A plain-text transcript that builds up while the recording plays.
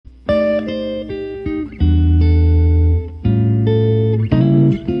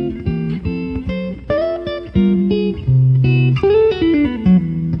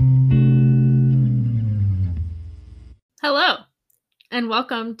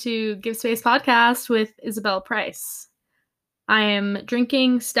welcome to Give Space Podcast with Isabel Price. I am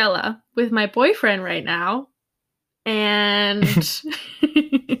drinking Stella with my boyfriend right now, and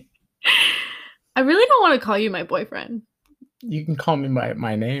I really don't want to call you my boyfriend. You can call me by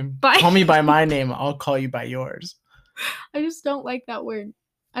my name. Call me by my name. I'll call you by yours. I just don't like that word.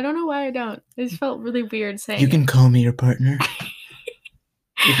 I don't know why I don't. It just felt really weird saying You can call me your partner.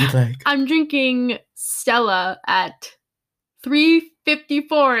 If you'd like. I'm drinking Stella at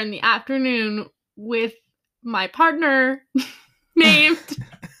 3:54 in the afternoon with my partner named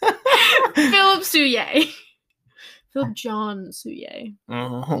Phillip Soulliere. Phillip John Soulliere.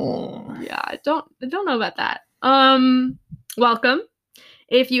 Oh. Yeah, I don't know about that. Welcome.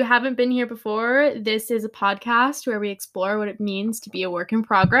 If you haven't been here before, this is a podcast where we explore what it means to be a work in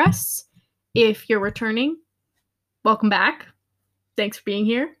progress. If you're returning, welcome back. Thanks for being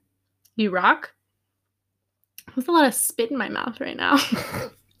here. You rock. There's a lot of spit in my mouth right now.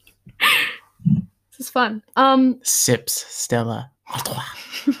 This is fun. Sips, Stella.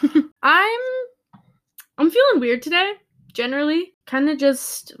 I'm feeling weird today, generally. Kind of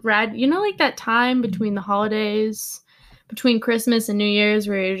just rad. You know, like that time between the holidays, between Christmas and New Year's,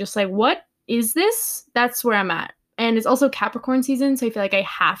 where you're just like, what is this? That's where I'm at. And it's also Capricorn season, so I feel like I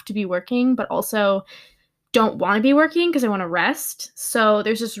have to be working, but also don't want to be working because I want to rest. So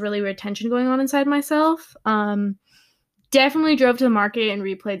there's this really weird tension going on inside myself. Definitely drove to the market and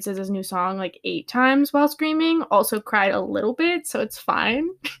replayed SZA's new song like 8 times while screaming. Also cried a little bit, so it's fine.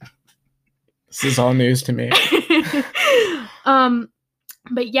 This is all news to me.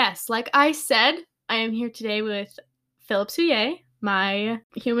 But yes, like I said, I am here today with Phillip Soulliere, my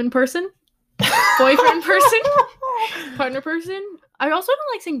human person, boyfriend person, partner person. I also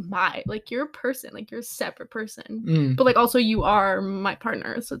don't like saying my, like you're a person, like you're a separate person, but like also you are my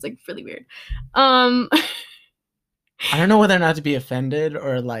partner, so it's like really weird. I don't know whether or not to be offended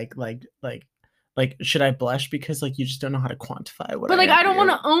or like should I blush because like you just don't know how to quantify what. But like I don't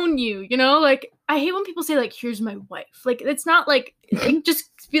want to own you, you know? Like I hate when people say like here's my wife. Like it's not like just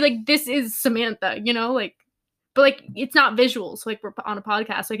be like this is Samantha, you know? Like but like it's not visual, so like we're on a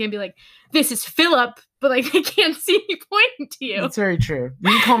podcast, so I can't be like this is Phillip, but like I can't see you pointing to you. That's very true. You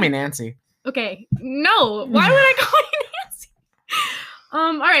can call me Nancy. Okay. No. Why would I call you Nancy?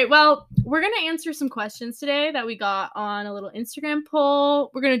 All right. Well, we're gonna answer some questions today that we got on a little Instagram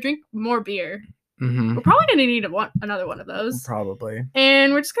poll. We're gonna drink more beer. Mm-hmm. We're probably gonna need another one of those. Probably.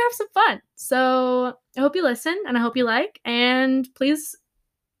 And we're just gonna have some fun. So I hope you listen, and I hope you like. And please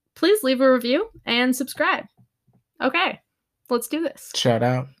leave a review and subscribe. Okay, let's do this. Shout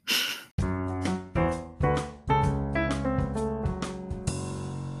out.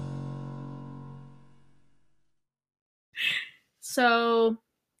 So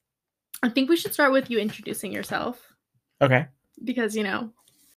I think we should start with you introducing yourself. Okay. Because, you know.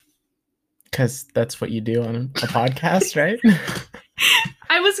 Because that's what you do on a podcast, right?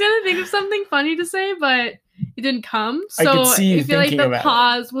 I was going to think of something funny to say, but it didn't come. So I could see you feel like the about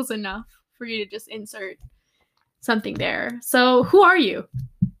pause was enough for you to just insert something there. So who are you?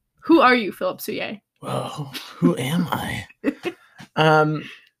 Who are you, Phillip Soulliere? Whoa, who am I?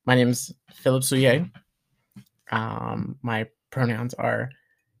 My name's Phillip Soulliere. My pronouns are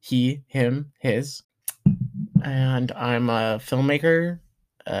he, him, his. And I'm a filmmaker,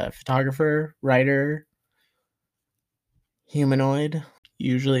 a photographer, writer, humanoid,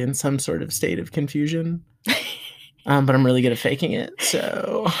 usually in some sort of state of confusion. But I'm really good at faking it,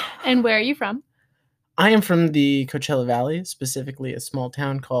 so. And where are you from? I am from the Coachella Valley, specifically a small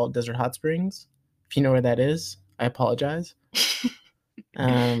town called Desert Hot Springs. If you know where that is, I apologize.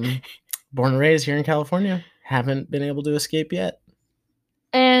 Born and raised here in California. Haven't been able to escape yet.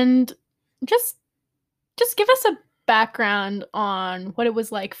 And just give us a background on what it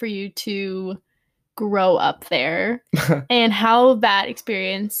was like for you to grow up there and how that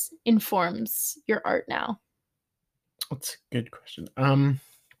experience informs your art now. That's a good question.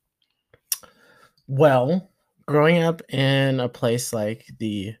 Well, growing up in a place like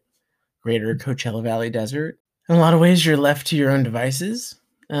the greater Coachella Valley Desert, in a lot of ways you're left to your own devices.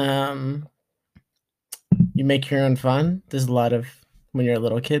 You make your own fun. There's a lot of, when you're a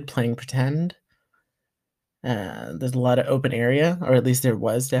little kid, playing pretend. There's a lot of open area, or at least there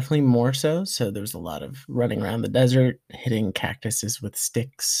was definitely more so. So there was a lot of running around the desert, hitting cactuses with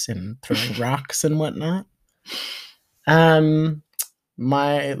sticks and throwing rocks and whatnot.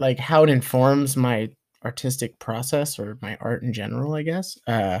 My like how it informs my artistic process or my art in general, I guess.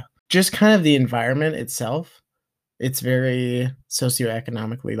 Just kind of the environment itself. It's very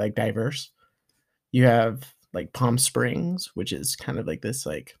socioeconomically like diverse. You have like Palm Springs, which is kind of like this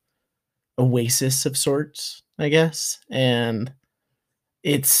like oasis of sorts, I guess. And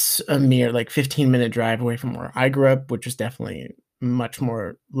it's a mere like 15-minute drive away from where I grew up, which was definitely much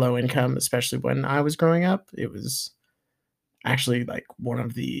more low income, especially when I was growing up. It was actually like one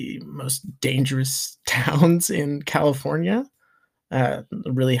of the most dangerous towns in California. A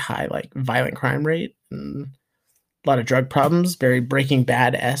really high like violent crime rate and a lot of drug problems, very Breaking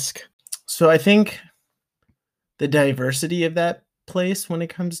Bad-esque. So I think the diversity of that place when it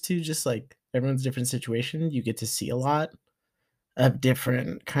comes to just like everyone's different situation, you get to see a lot of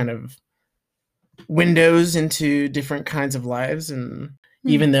different kind of windows into different kinds of lives. And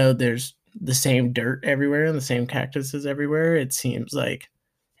even though there's the same dirt everywhere and the same cactuses everywhere, it seems like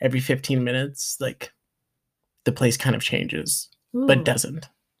every 15 minutes, like the place kind of changes, but doesn't.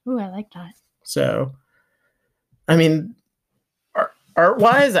 Ooh, I like that. So, I mean,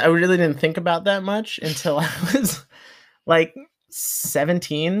 art-wise, I really didn't think about that much until I was like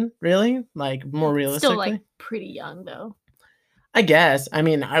 17, really, like more realistically. Still like pretty young though. I guess. I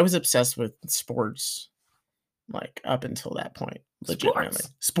mean, I was obsessed with sports like up until that point. Legitimately.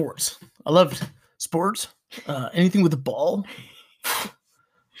 Sports. I loved sports. Anything with a ball.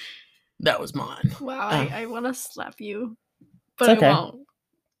 That was mine. Wow, I want to slap you, but okay. I won't.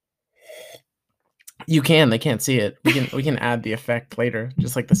 You can. They can't see it. We can add the effect later,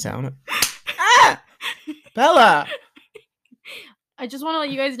 just like the sound. Ah, Bella. I just want to let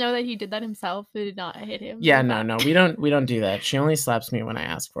you guys know that he did that himself. It did not hit him. Yeah, no, we don't do that. She only slaps me when I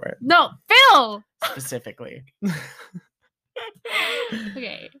ask for it. No, Phil. Specifically.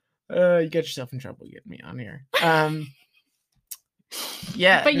 Okay. You get yourself in trouble getting me on here.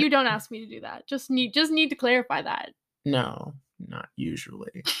 Yeah. But you don't ask me to do that. Just need to clarify that. No, not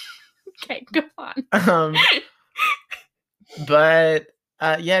usually. Okay, go on. But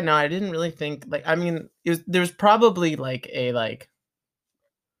yeah, no, I didn't really think like. I mean, there was probably like a like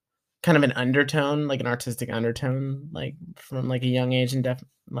kind of an undertone, like an artistic undertone, like from like a young age, and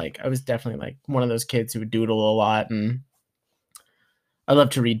like I was definitely like one of those kids who would doodle a lot, and I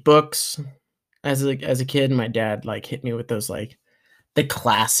loved to read books as a kid. My dad like hit me with those like the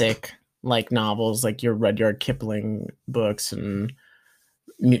classic like novels, like your Rudyard Kipling books and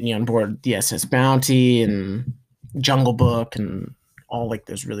Mutiny on Board the SS Bounty and Jungle Book and all like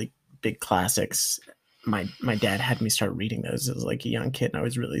those really big classics. My dad had me start reading those as like a young kid, and I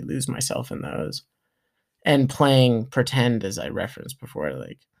was really lose myself in those. And playing pretend, as I referenced before,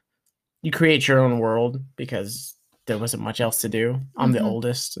 like you create your own world because there wasn't much else to do. I'm the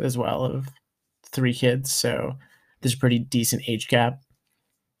oldest as well of 3 kids, so there's a pretty decent age gap.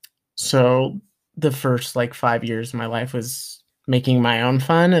 So the first like 5 years of my life was making my own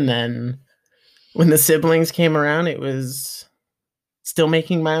fun, and then when the siblings came around, it was still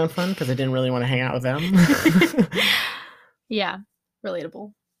making my own fun because I didn't really want to hang out with them. Yeah,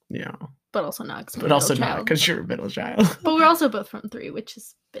 relatable. Yeah, but also not. But also not because you're a middle child. But we're also both from 3, which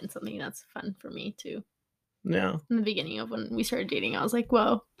has been something that's fun for me too. Yeah. In the beginning of when we started dating, I was like,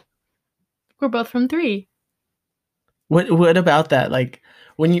 "Whoa, we're both from 3." What about that? Like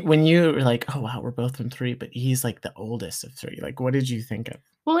when you were like, "Oh wow, we're both from 3," but he's like the oldest of 3. Like, what did you think of?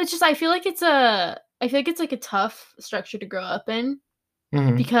 Well, it's just I feel like it's like a tough structure to grow up in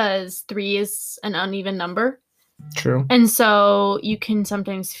because 3 is an uneven number. True. And so you can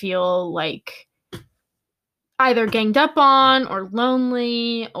sometimes feel like either ganged up on or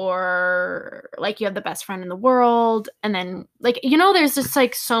lonely or like you have the best friend in the world. And then like, there's just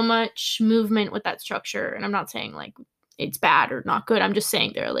like so much movement with that structure. And I'm not saying like it's bad or not good. I'm just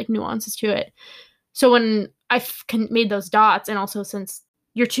saying there are like nuances to it. So when I made those dots, and also since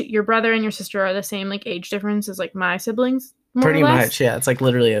your brother and your sister are the same like age difference as like my siblings, pretty much, yeah. It's like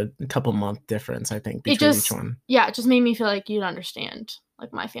literally a couple month difference, I think, between each one. Yeah, it just made me feel like you'd understand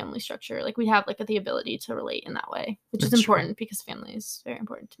like my family structure. Like we'd have like the ability to relate in that way, which is important because family is very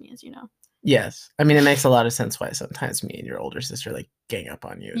important to me, as you know. Yes. I mean, it makes a lot of sense why sometimes me and your older sister like gang up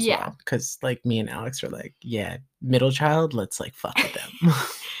on you as well. Because like me and Alex are like, yeah, middle child, let's like fuck with them.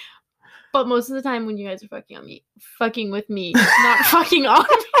 But most of the time when you guys are fucking with me, not fucking on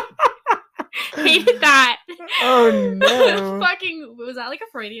me. Hated that. Oh no. Was that like a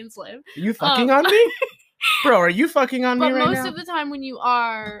Freudian slip? Are you fucking on me? Bro, are you fucking on me right now? But most of the time when you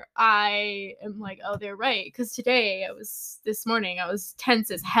are, I am like, oh, they're right. Because this morning, I was tense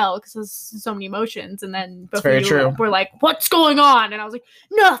as hell because there's so many emotions. And then both were like, what's going on? And I was like,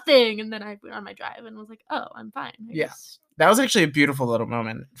 nothing. And then I went on my drive and was like, oh, I'm fine. That was actually a beautiful little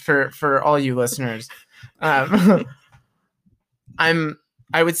moment for all you listeners.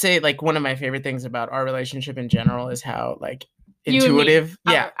 I would say like one of my favorite things about our relationship in general is how like intuitive.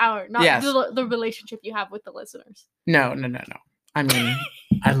 The relationship you have with the listeners. No. I mean,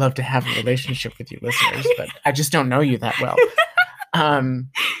 I love to have a relationship with you listeners, but I just don't know you that well. No,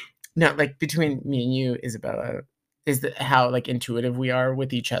 like between me and you, Isabella, is that how like intuitive we are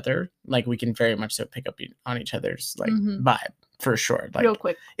with each other. Like we can very much so pick up on each other's like vibe for sure. Like Real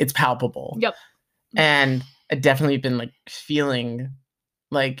quick. it's palpable. Yep. And I've definitely been like feeling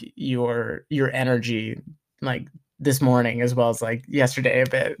like your energy like this morning as well as like yesterday a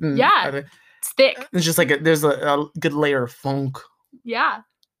bit. And yeah. It's thick. It's just like there's a good layer of funk. Yeah.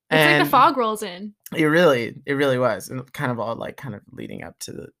 It's like the fog rolls in. It really was. And kind of all like kind of leading up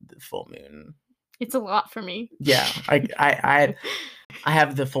to the full moon. It's a lot for me. Yeah. I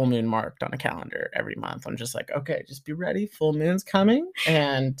have the full moon marked on a calendar every month. I'm just like, okay, just be ready. Full moon's coming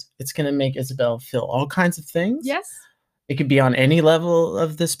and it's going to make Isabel feel all kinds of things. Yes. It could be on any level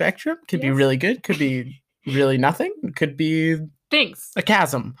of the spectrum. Could be really good. Could be really nothing. Could be things. A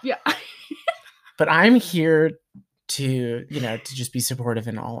chasm. Yeah. But I'm here to, to just be supportive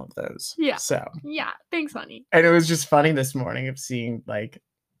in all of those. Yeah. So. Yeah. Thanks, honey. And it was just funny this morning of seeing like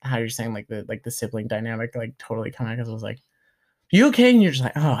how you're saying like the sibling dynamic like totally come out because I was like, you okay? And you're just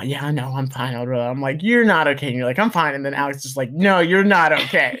like, oh yeah, no, I'm fine. I'm like, you're not okay. And you're like, I'm fine. And then Alex is just like, no, you're not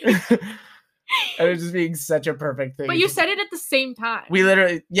okay. And it was just being such a perfect thing. But you said it at the same time. We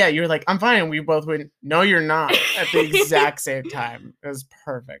literally, yeah, you were like, I'm fine. And we both went, no, you're not at the exact same time. It was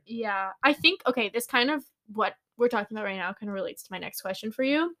perfect. Yeah. I think, okay, this kind of what we're talking about right now kind of relates to my next question for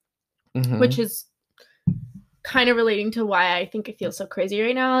you, which is kind of relating to why I think I feel so crazy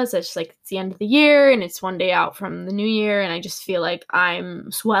right now. Is that just like it's the end of the year and it's one day out from the new year. And I just feel like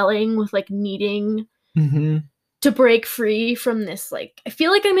I'm swelling with like needing to break free from this. Like, I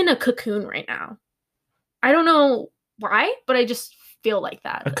feel like I'm in a cocoon right now. I don't know why, but I just feel like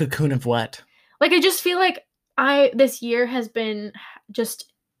that. A cocoon of what? Like, I just feel like this year has been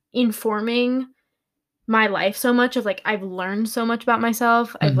just informing my life so much of like, I've learned so much about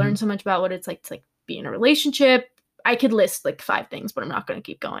myself. I've learned so much about what it's like to like be in a relationship. I could list like 5 things, but I'm not going to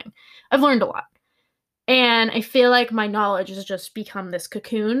keep going. I've learned a lot. And I feel like my knowledge has just become this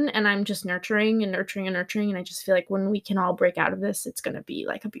cocoon and I'm just nurturing and nurturing and nurturing. And I just feel like when we can all break out of this, it's going to be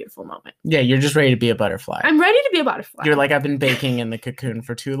like a beautiful moment. Yeah, you're just ready to be a butterfly. I'm ready to be a butterfly. You're like, I've been baking in the cocoon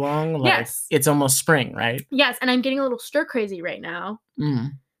for too long. Like, yes. It's almost spring, right? Yes. And I'm getting a little stir crazy right now.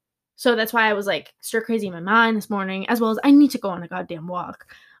 So that's why I was like stir crazy in my mind this morning, as well as I need to go on a goddamn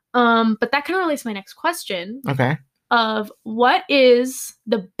walk. But that kind of relates to my next question. Okay. Of what is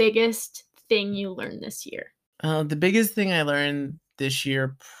the biggest thing you learned this year? The biggest thing I learned this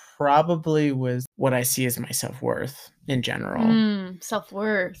year probably was what I see as my self-worth in general.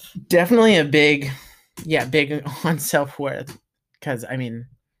 Self-worth. Definitely a big on self-worth. Because, I mean,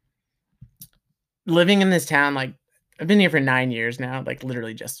 living in this town, like, I've been here for 9 years now, like,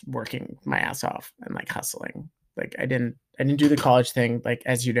 literally just working my ass off and, like, hustling. Like, I didn't do the college thing, like,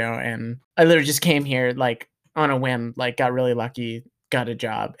 as you know, and I literally just came here, like, on a whim, like, got really lucky, got a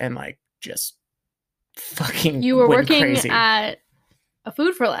job, and, like, just fucking You were went working crazy. at a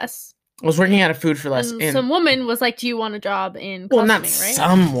Food for Less. I was working at a Food for Less. And some woman was like, do you want a job in costuming, not right?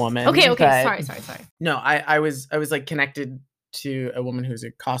 some woman. Okay, sorry. No, I was like connected to a woman who's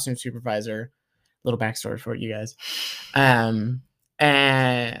a costume supervisor. Little backstory for you guys. And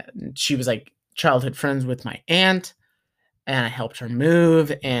she was like childhood friends with my aunt, and I helped her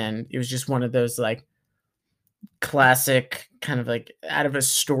move, and it was just one of those like classic kind of like out of a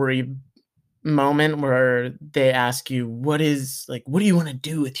story moment where they ask you what do you want to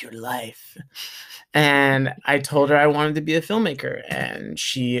do with your life? And I told her I wanted to be a filmmaker, and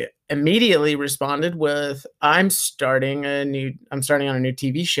she immediately responded with, I'm starting on a new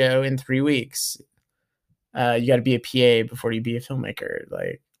TV show in 3 weeks. You got to be a PA before you be a filmmaker.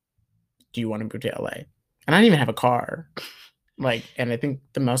 Like, do you want to go to LA? And I didn't even have a car. Like, and I think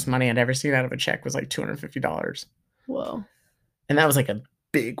the most money I'd ever seen out of a check was like $250. Whoa. And that was like a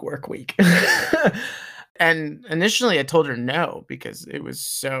big work week. And initially I told her no, because it was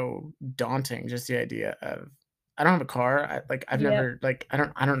so daunting. Just the idea of, I don't have a car. I've never, like, I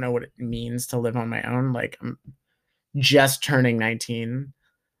don't know what it means to live on my own. Like, I'm just turning 19.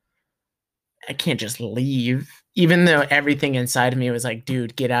 I can't just leave, even though everything inside of me was like,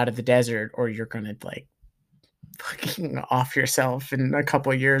 dude, get out of the desert or you're going to like fucking off yourself in a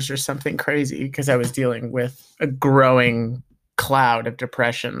couple of years or something crazy. Because I was dealing with a growing cloud of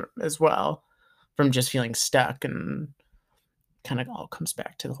depression as well from just feeling stuck, and kind of all comes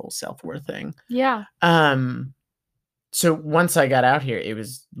back to the whole self-worth thing. Yeah. So once I got out here, it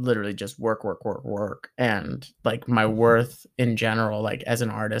was literally just work. And like my worth in general, like as an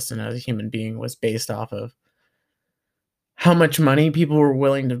artist and as a human being, was based off of how much money people were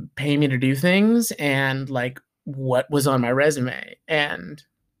willing to pay me to do things and like what was on my resume. And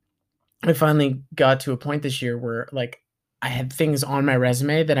I finally got to a point this year where like I had things on my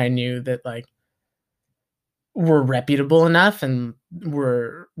resume that I knew that like were reputable enough and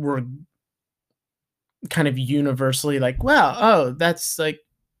were kind of universally like, wow, oh, that's like,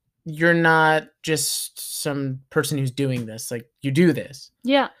 you're not just some person who's doing this. Like, you do this.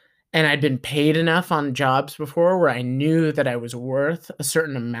 Yeah. And I'd been paid enough on jobs before where I knew that I was worth a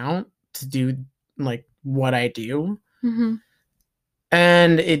certain amount to do like what I do. Mm-hmm.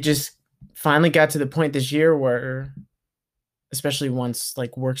 And it just finally got to the point this year where, especially once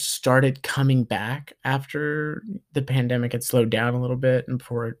like work started coming back after the pandemic had slowed down a little bit and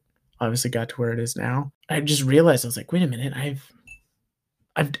before it obviously got to where it is now, I just realized I was like, wait a minute,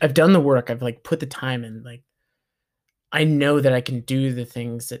 I've done the work. I've like put the time in. Like, I know that I can do the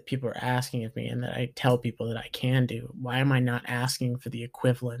things that people are asking of me and that I tell people that I can do. Why am I not asking for the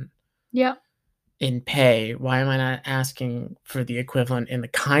equivalent Yeah. in pay? Why am I not asking for the equivalent in the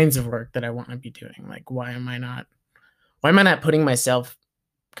kinds of work that I want to be doing? Like, why am I not putting myself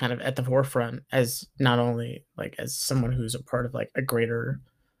kind of at the forefront as not only like as someone who's a part of like a greater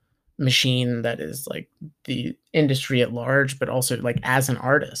machine that is like the industry at large, but also like as an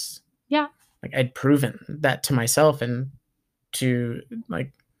artist. Yeah. Like, I'd proven that to myself and to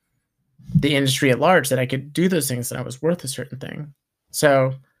like the industry at large that I could do those things, that I was worth a certain thing.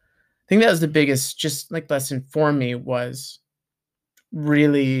 So I think that was the biggest just like lesson for me, was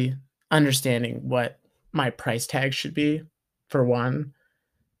really understanding what my price tag should be, for one.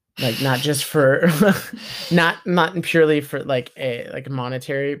 Like, not just for not purely for like a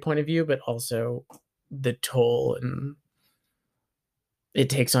monetary point of view, but also the toll and it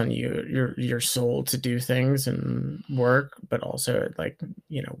takes on your soul to do things and work, but also like,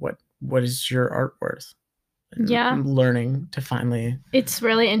 you know, what is your art worth? And Yeah. learning to finally. It's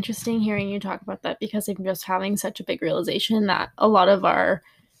really interesting hearing you talk about that, because I'm just having such a big realization that a lot of our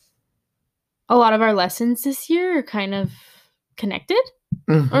lessons this year are kind of connected.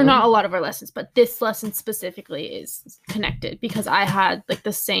 Mm-hmm. Or not a lot of our lessons, but this lesson specifically is connected, because I had like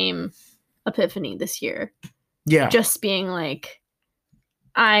the same epiphany this year. Yeah. Just being like,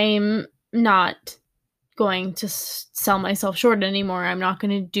 I'm not going to sell myself short anymore. I'm not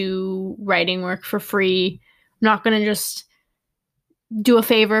going to do writing work for free. I'm not going to just do a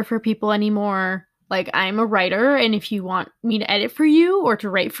favor for people anymore. Like, I'm a writer, and if you want me to edit for you or to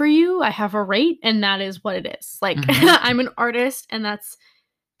write for you, I have a rate, and that is what it is. Like, mm-hmm. I'm an artist, and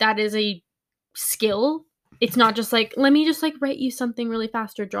that is a skill. It's not just like, let me just like write you something really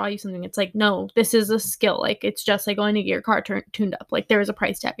fast or draw you something. It's like, no, this is a skill. Like, it's just like going to get your car tuned up. Like, there is a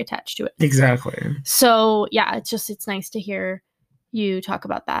price tag attached to it. Exactly. So yeah, it's nice to hear you talk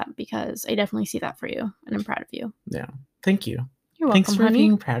about that, because I definitely see that for you, and I'm proud of you. Yeah. Thank you. You're welcome, Thanks for honey.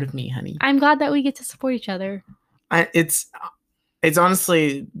 being proud of me, honey. I'm glad that we get to support each other. It's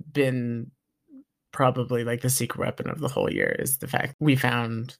honestly been probably like the secret weapon of the whole year, is the fact we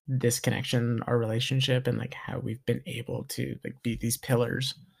found this connection, our relationship, and like how we've been able to like be these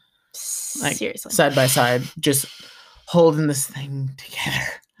pillars, like seriously, side by side, just holding this thing together.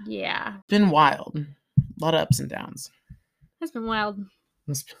 Yeah. It's been wild. A lot of ups and downs. It's been wild.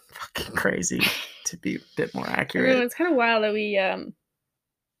 It's been fucking crazy, to be a bit more accurate. It's kind of wild that we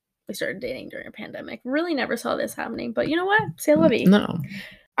started dating during a pandemic. Really never saw this happening, but you know what? C'est la vie. No.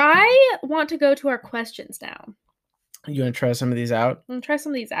 I want to go to our questions now. You want to try some of these out? I'm going to try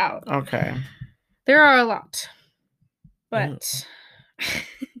some of these out. Okay. There are a lot, but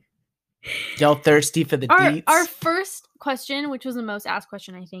y'all thirsty for the deets? Our first question, which was the most asked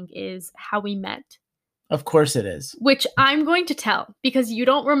question, I think, is how we met. Of course it is. Which I'm going to tell, because you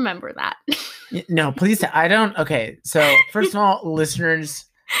don't remember that. No, please. I don't. Okay. So first of all, listeners,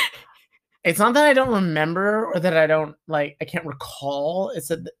 it's not that I don't remember or that I don't like, I can't recall. It's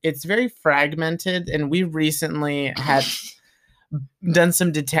that it's very fragmented, and we recently had done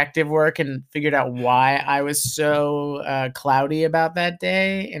some detective work and figured out why I was so cloudy about that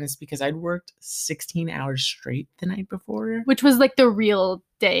day. And it's because I'd worked 16 hours straight the night before. Which was like the real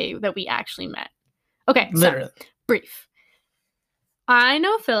day that we actually met. Okay, literally. So, brief. I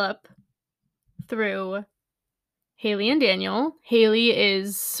know Phillip through Haley and Daniel. Haley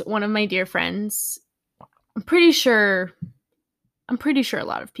is one of my dear friends. I'm pretty sure a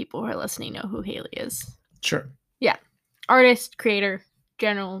lot of people who are listening know who Haley is. Sure. Yeah. Artist, creator,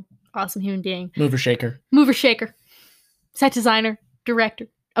 general, awesome human being. Mover shaker. Set designer, director.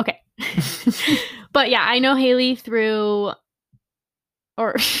 Okay. But yeah, I know Haley through,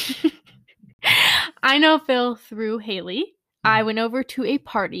 or I know Phil through Haley. I went over to a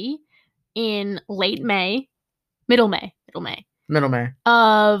party in middle May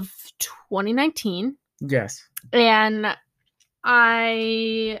of 2019. Yes. And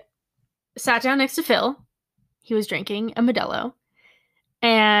I sat down next to Phil. he was drinking a Modelo,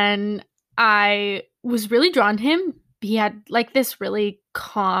 and I was really drawn to him. He had like this really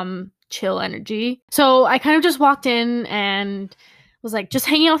calm, chill energy. So I kind of just walked in and was like just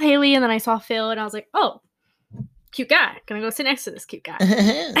hanging out with Haley, and then I saw Phil, and I was like, oh, cute guy. Gonna go sit next to this cute guy.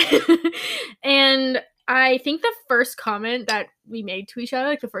 And I think the first comment that we made to each other,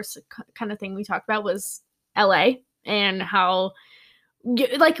 like the first kind of thing we talked about, was LA and how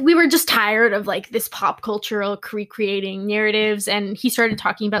like we were just tired of like this pop cultural recreating narratives, and he started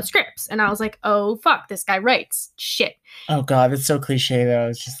talking about scripts, and I was like, oh fuck, this guy writes shit. Oh god, it's so cliche though.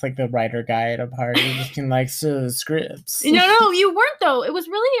 It's just like the writer guy at a party just can like so scripts. No, you weren't though. It was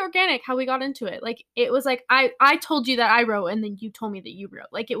really organic how we got into it. Like it was like I told you that I wrote, and then you told me that you wrote.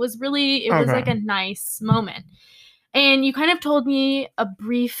 Like it was was like a nice moment. And you kind of told me a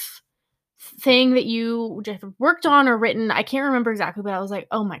brief thing that you just worked on or written. I can't remember exactly, but I was like,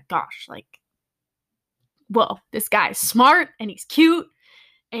 oh my gosh, like, whoa, this guy's smart and he's cute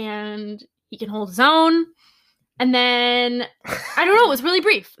and he can hold his own. And then, I don't know, it was really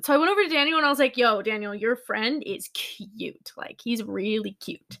brief. So I went over to Daniel and I was like, yo, Daniel, your friend is cute. Like, he's really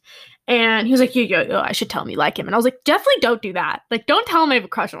cute. And he was like, yo, I should tell him you like him. And I was like, definitely don't do that. Like, don't tell him I have a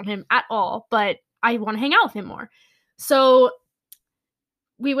crush on him at all, but I want to hang out with him more. So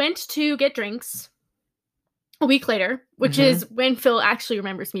we went to get drinks a week later, which is when Phil actually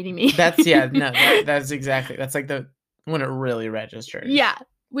remembers meeting me. That's exactly. That's like when it really registers. Yeah.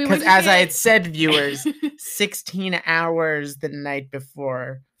 Because as I had said, viewers, 16 hours the night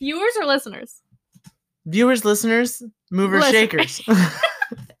before. Viewers or listeners? Viewers, listeners, movers, shakers.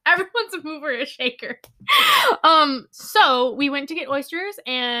 Everyone's a mover, a shaker. So we went to get oysters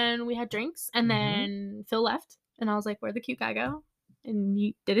and we had drinks, and then Phil left, and I was like, where'd the cute guy go? And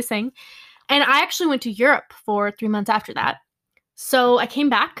he did his thing. And I actually went to Europe for 3 months after that. So I came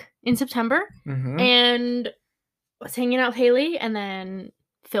back in September and was hanging out with Haley, and then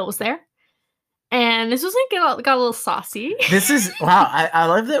Phil was there. And this was like got a little saucy. This is wow. I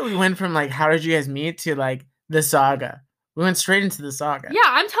love that we went from like how did you guys meet to like the saga. We went straight into the saga. Yeah,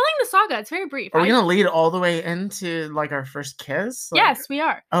 I'm telling the saga. It's very brief. Are we gonna lead all the way into like our first kiss? Like, yes, we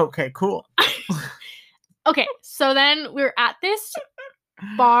are. Okay, cool. Okay, so then we're at this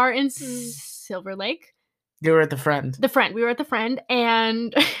bar in Silver Lake. You were at the Friend. We were at the Friend,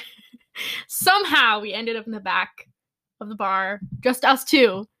 and somehow we ended up in the back of the bar, just us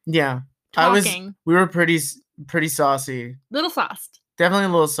two. Yeah, talking. We were pretty saucy. Little sauced. Definitely a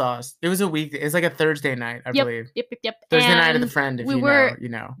little sauced. It was a week. It's like a Thursday night, I believe. Yep. Thursday night at the Friend. If you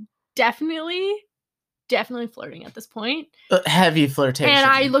know. Definitely flirting at this point. Heavy flirtation. And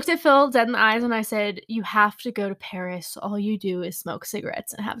I looked at Phil dead in the eyes and I said, you have to go to Paris. All you do is smoke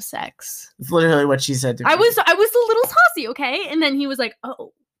cigarettes and have sex. It's literally what she said to me. I was a little saucy, okay? And then he was like,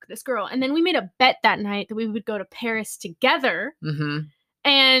 oh, this girl. And then we made a bet that night that we would go to Paris together.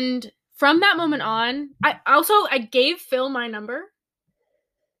 And from that moment on, I gave Phil my number.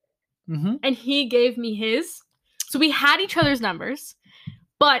 And he gave me his. So we had each other's numbers,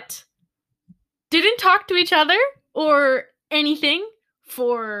 but didn't talk to each other or anything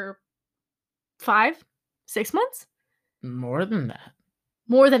for 5-6 months. More than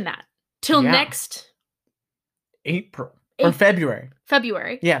that. Till next April. Or February.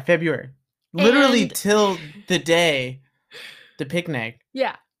 Yeah, February. Literally till the day, the picnic.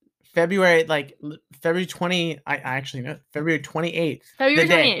 Yeah. February 20, I actually know, February 28th. February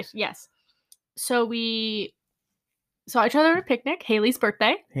 28th, yes. So we saw each other at a picnic, Haley's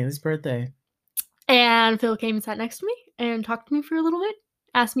birthday. And Phil came and sat next to me and talked to me for a little bit,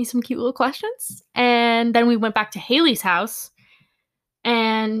 asked me some cute little questions. And then we went back to Haley's house.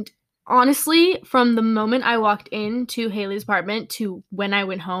 And honestly, from the moment I walked into Haley's apartment to when I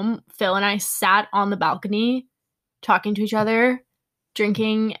went home, Phil and I sat on the balcony talking to each other,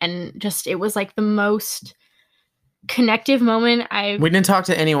 drinking, and just it was like the most connective moment We didn't talk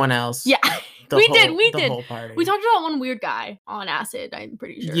to anyone else. Yeah. We did. The whole party. We talked about one weird guy on acid, I'm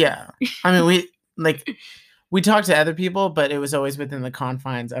pretty sure. Yeah. I mean, we talked to other people, but it was always within the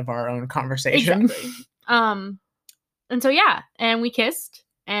confines of our own conversation. Exactly. And so yeah, and we kissed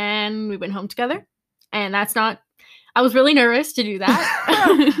and we went home together. And I was really nervous to do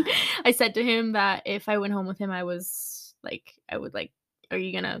that. I said to him that if I went home with him, I would are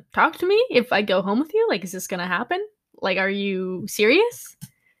you gonna talk to me if I go home with you? Like, is this gonna happen? Like, are you serious?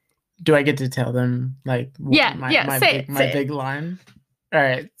 Do I get to tell them my big line? All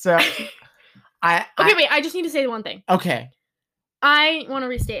right, so wait, I just need to say one thing. Okay. I want to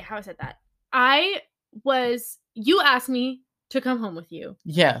restate how I said that. You asked me to come home with you.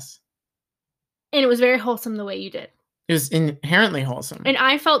 Yes. And it was very wholesome the way you did. It was inherently wholesome. And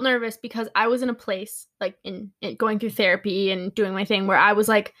I felt nervous because I was in a place, like in going through therapy and doing my thing, where I was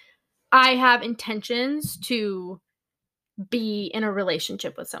like, I have intentions to be in a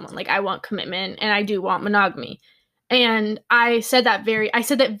relationship with someone. Like, I want commitment and I do want monogamy. And I said that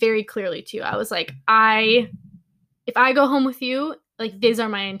very clearly to you. I was like, if I go home with you, like, these are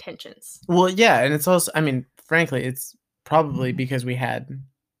my intentions. Well, yeah, and it's also, I mean, frankly, it's probably because we had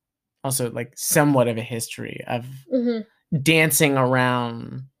also like somewhat of a history of dancing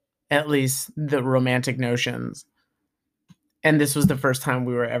around at least the romantic notions. And this was the first time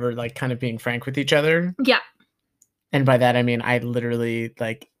we were ever like kind of being frank with each other. Yeah. And by that, I mean, I literally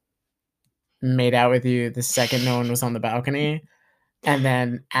like made out with you the second no one was on the balcony and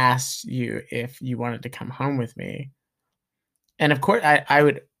then asked you if you wanted to come home with me. And of course, I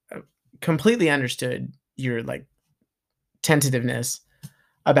would completely understood your like tentativeness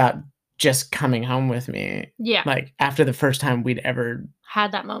about just coming home with me. Yeah. Like after the first time we'd ever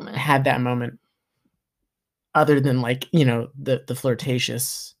had that moment. Other than like, you know, the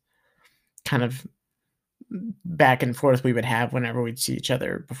flirtatious kind of back and forth we would have whenever we'd see each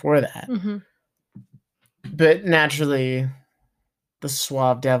other before that. But naturally, the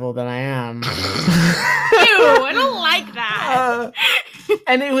suave devil that I am. Ew, I don't like that.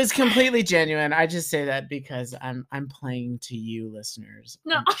 And it was completely genuine. I just say that because I'm playing to you, listeners.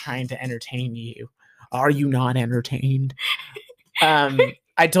 No. I'm trying to entertain you. Are you not entertained?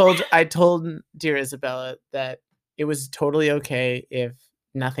 I told dear Isabella that it was totally okay if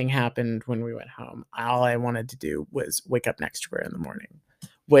nothing happened when we went home. All I wanted to do was wake up next to her in the morning,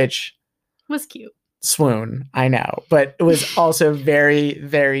 which was cute. Swoon, I know, but it was also very,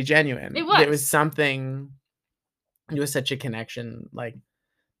 very genuine. It was. It was something. It was such a connection, like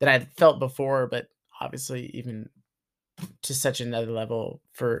that I'd felt before, but obviously even to such another level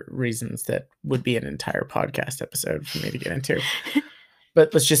for reasons that would be an entire podcast episode for me to get into.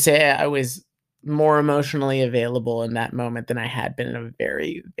 But let's just say I was more emotionally available in that moment than I had been in a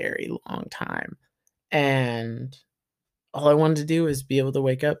very, very long time. And all I wanted to do was be able to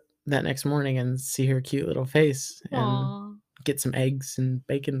wake up that next morning and see her cute little face and get some eggs and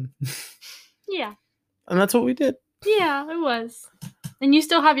bacon. Yeah. And that's what we did. Yeah, it was. And you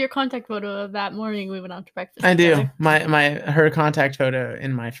still have your contact photo of that morning we went out to breakfast. I do. Her contact photo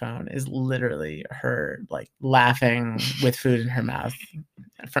in my phone is literally her like laughing with food in her mouth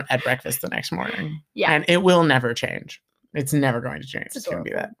at breakfast the next morning. Yeah. And it will never change. It's never going to change. It's going to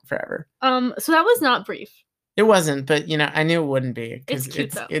be that forever. So that was not brief. It wasn't, but you know, I knew it wouldn't be because it's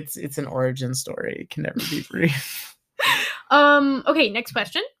cute, though. It's an origin story. It can never be brief. Okay, next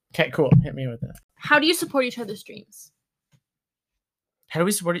question. Okay, cool. Hit me with that. How do you support each other's dreams? How do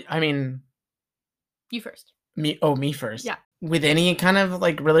we support? I mean, you first. Me first. Yeah. With any kind of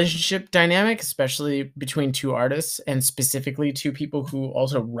like relationship dynamic, especially between two artists and specifically two people who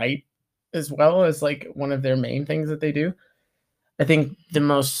also write as well as like one of their main things that they do, I think the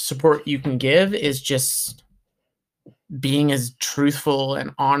most support you can give is just being as truthful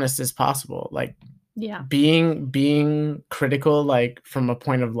and honest as possible. Like, yeah, being critical, like from a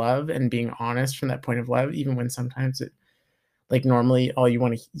point of love, and being honest from that point of love, even when sometimes it, like normally all you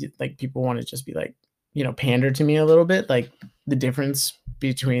want to, like people want to just be like, you know, pander to me a little bit. Like the difference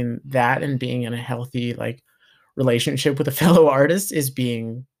between that and being in a healthy like relationship with a fellow artist is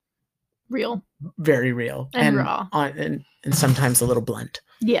being real, very real and raw, and sometimes a little blunt.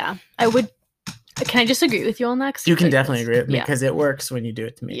 Yeah, can I just agree with you on that? You can definitely agree with me because it works when you do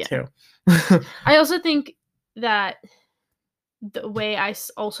it to me too. I also think that the way I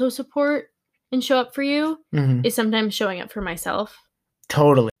also support and show up for you is sometimes showing up for myself.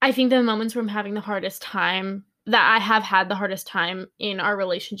 Totally. I think the moments where I'm having the hardest time, that I have had the hardest time in our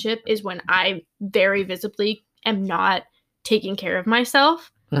relationship, is when I very visibly am not taking care of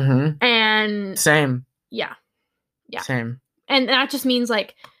myself. And same. Yeah. Same. And that just means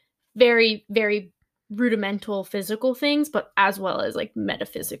like very, very rudimental physical things, but as well as like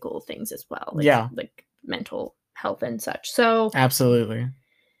metaphysical things as well. Like, like mental health and such. So absolutely.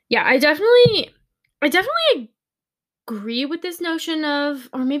 Yeah, I definitely agree with this notion of,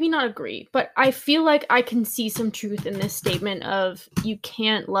 or maybe not agree, but I feel like I can see some truth in this statement of you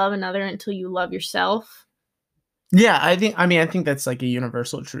can't love another until you love yourself. Yeah, I think that's like a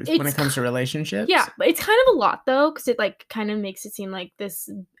universal truth when it comes to relationships. Yeah, but it's kind of a lot though, because it like kind of makes it seem like this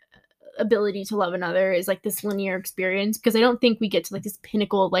ability to love another is like this linear experience, because I don't think we get to like this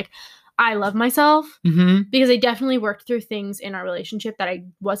pinnacle of like, I love myself, because I definitely worked through things in our relationship that I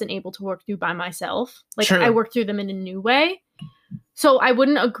wasn't able to work through by myself. Like I worked through them in a new way. So I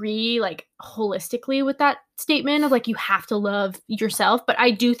wouldn't agree like holistically with that statement of like you have to love yourself, but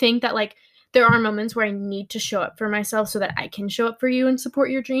I do think that like there are moments where I need to show up for myself so that I can show up for you and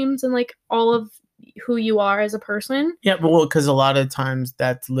support your dreams and like all of who you are as a person. Yeah, well, because a lot of times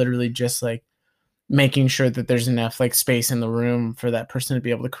that's literally just like making sure that there's enough like space in the room for that person to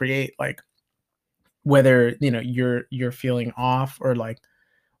be able to create, like whether you're feeling off or like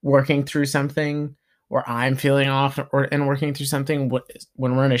working through something, or I'm feeling off or and working through something.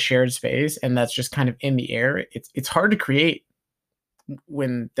 When we're in a shared space and that's just kind of in the air, it's hard to create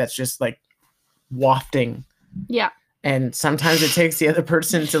when that's just like wafting. Yeah. And sometimes it takes the other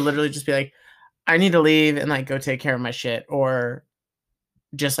person to literally just be like, I need to leave and like go take care of my shit, or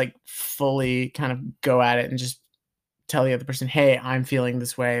just like fully kind of go at it and just tell the other person, hey, I'm feeling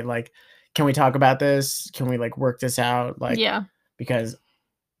this way. Like, can we talk about this? Can we like work this out? Like, Yeah. because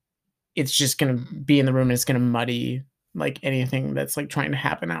it's just going to be in the room and it's going to muddy like anything that's like trying to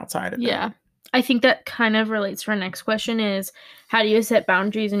happen outside of it. Yeah. I think that kind of relates to our next question is, how do you set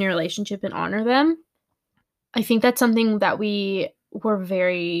boundaries in your relationship and honor them? I think that's something that we were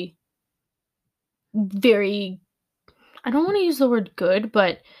very, very, I don't want to use the word good,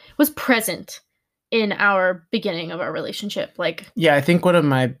 but was present in our beginning of our relationship. Like, Yeah, I think one of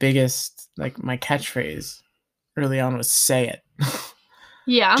my biggest, like my catchphrase early on was say it.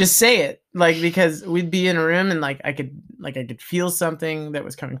 yeah. Just say it. Like, because we'd be in a room and like I could feel something that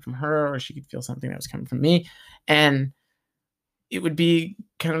was coming from her, or she could feel something that was coming from me. And it would be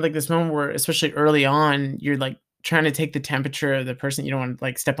kind of like this moment where, especially early on, you're like trying to take the temperature of the person. You don't want to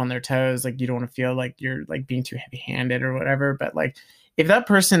like step on their toes. Like, you don't want to feel like you're like being too heavy handed or whatever. But like, if that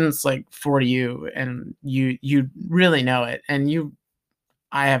person's like for you and you really know it, and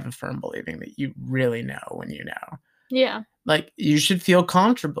I have a firm believing that you really know when you know. Yeah. Like, you should feel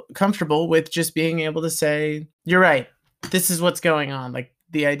comfortable with just being able to say, you're right, this is what's going on. Like,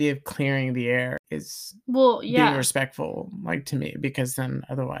 the idea of clearing the air is being respectful, like, to me, because then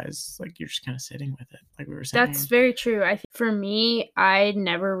otherwise, like, you're just kind of sitting with it, like we were saying. That's very true. I think for me, I'd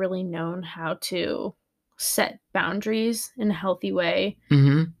never really known how to set boundaries in a healthy way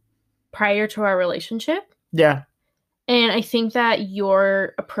prior to our relationship. Yeah. And I think that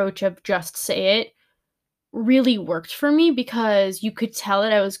your approach of just say it really worked for me, because you could tell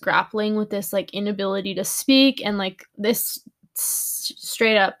that I was grappling with this like inability to speak and like this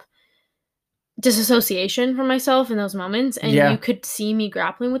straight up disassociation from myself in those moments. And you could see me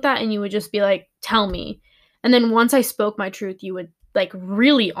grappling with that, and you would just be like, tell me. And then once I spoke my truth, you would like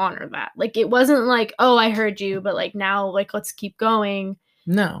really honor that. Like, it wasn't like, oh, I heard you, but like now like let's keep going.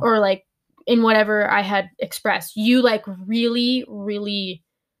 No. Or like in whatever I had expressed, you like really, really,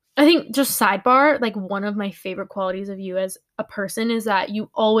 I think, just sidebar, like one of my favorite qualities of you as a person is that you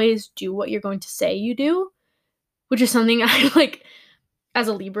always do what you're going to say you do, which is something I like as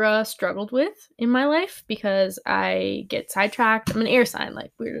a Libra struggled with in my life, because I get sidetracked. I'm an air sign,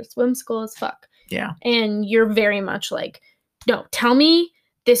 like we're just whimsical as fuck. Yeah. And you're very much like, no, tell me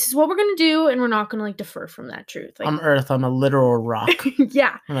this is what we're going to do, and we're not going to like defer from that truth. Like, I'm earth. I'm a literal rock.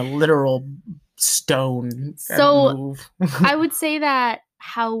 Yeah. I'm a literal stone. So I would say that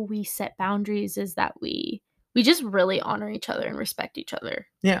how we set boundaries is that we just really honor each other and respect each other.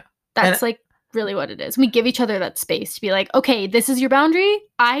 Yeah. That's like really what it is. We give each other that space to be like, okay, this is your boundary.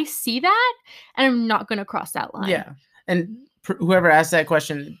 I see that, and I'm not going to cross that line. Yeah. And whoever asked that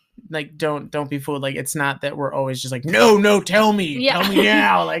question, like, don't be fooled. Like, it's not that we're always just like, no, tell me, tell me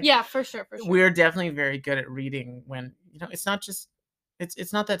now. Like, yeah, for sure. We're definitely very good at reading when, it's not just,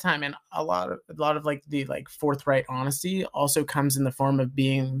 it's not that time. And a lot of like the like forthright honesty also comes in the form of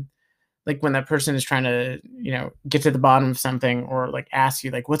being like, when that person is trying to, get to the bottom of something, or like ask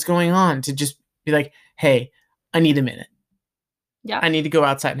you like, what's going on, to just be like, hey, I need a minute. Yeah. I need to go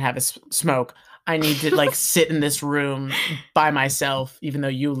outside and have a smoke. I need to like sit in this room by myself, even though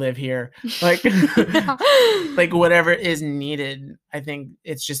you live here. Like, like whatever is needed. I think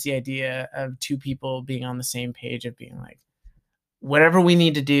it's just the idea of two people being on the same page, of being like, whatever we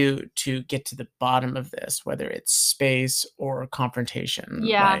need to do to get to the bottom of this, whether it's space or confrontation,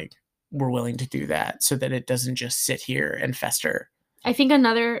 like, we're willing to do that so that it doesn't just sit here and fester. I think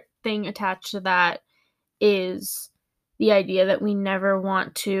another thing attached to that is the idea that we never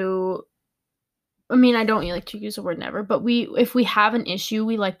want to, I mean, I don't like to use the word never, but if we have an issue,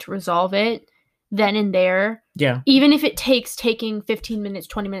 we like to resolve it then and there. Yeah. Even if it takes taking 15 minutes,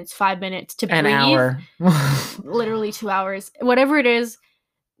 20 minutes, 5 minutes to breathe. An hour. Literally 2 hours. Whatever it is,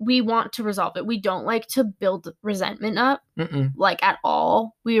 we want to resolve it. We don't like to build resentment up, like, at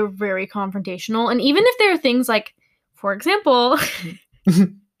all. We are very confrontational. And even if there are things like, for example,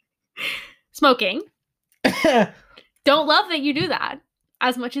 smoking. Don't love that you do that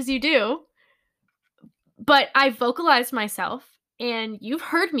as much as you do. But I vocalized myself and you've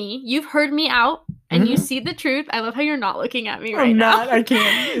heard me out, and you see the truth. I love how you're not looking at me right I'm now. not. I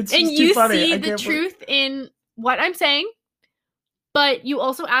can't. It's And just too you funny. see I the can't truth in what I'm saying, but you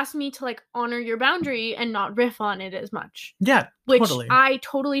also asked me to like honor your boundary and not riff on it as much. Yeah, Which totally. I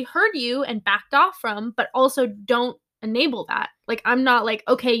totally heard you and backed off from, but also don't enable that. Like, I'm not like,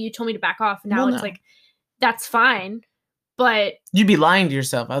 okay, you told me to back off, and now it's like, that's fine. But you'd be lying to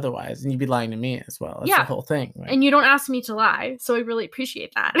yourself otherwise, and you'd be lying to me as well. That's the whole thing. Right? And you don't ask me to lie, so I really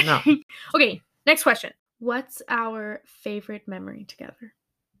appreciate that. No. Okay, next question. What's our favorite memory together?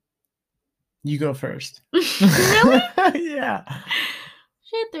 You go first. Really? Yeah.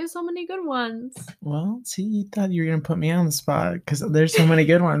 Shit, there's so many good ones. Well, see, you thought you were going to put me on the spot because there's so many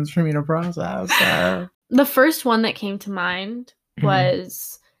good ones for me to process. The first one that came to mind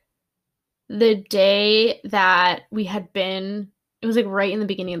was the day that we had been, it was like right in the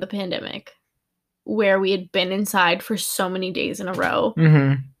beginning of the pandemic, where we had been inside for so many days in a row.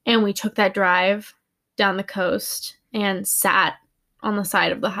 And we took that drive down the coast and sat on the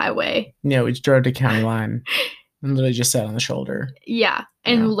side of the highway. Yeah, we drove to county line and literally just sat on the shoulder. Yeah,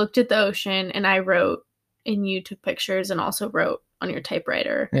 and looked at the ocean, and I wrote, and you took pictures and also wrote on your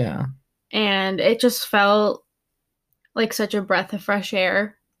typewriter. Yeah. And it just felt like such a breath of fresh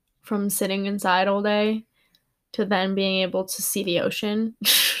air from sitting inside all day to then being able to see the ocean.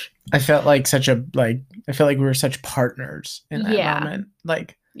 I felt like I felt like we were such partners in that moment.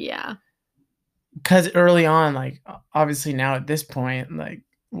 Like, yeah. Because early on, like, obviously now at this point, like,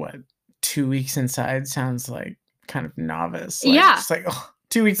 what, 2 weeks inside sounds like kind of novice. Like, yeah. Just like, oh,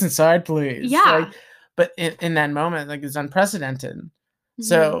 2 weeks inside, please. Yeah. Like, but in that moment, like, it's unprecedented.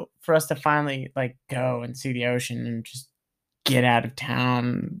 So for us to finally, like, go and see the ocean and just get out of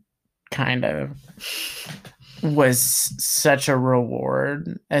town kind of was such a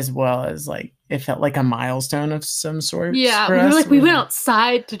reward, as well as, like, it felt like a milestone of some sort. Yeah, we were like, we went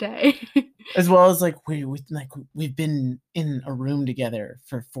outside today. As well as, like, we've been in a room together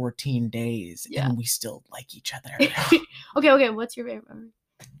for 14 days, and we still like each other. Okay, what's your favorite memory?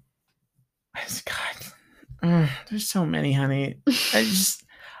 God, there's so many, honey.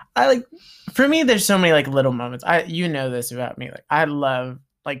 For me, there's so many, like, little moments. You know this about me. Like, I love,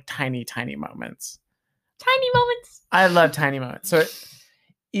 like, tiny moments. Tiny moments. I love tiny moments. So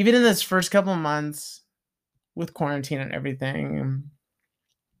even in this first couple of months with quarantine and everything,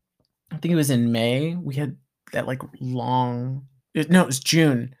 I think it was in May, we had that, like, it was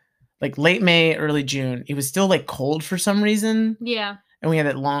June. Like, late May, early June. It was still, like, cold for some reason. Yeah. And we had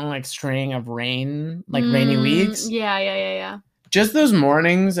that long, like, string of rain, like, rainy weeks. Yeah. Just those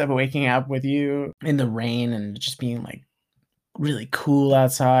mornings of waking up with you in the rain and just being, like, really cool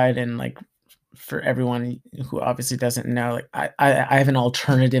outside. And, like, for everyone who obviously doesn't know, like, I have an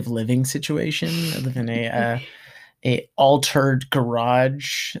alternative living situation. I live in a altered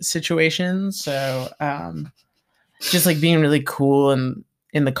garage situation. So just, like, being really cool and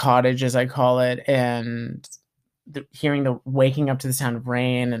in the cottage, as I call it, and waking up to the sound of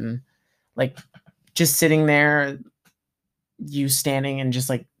rain, and, like, just sitting there, you standing and just,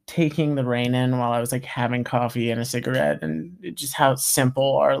 like, taking the rain in while I was, like, having coffee and a cigarette, and just how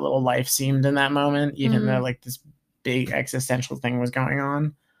simple our little life seemed in that moment, even though, like, this big existential thing was going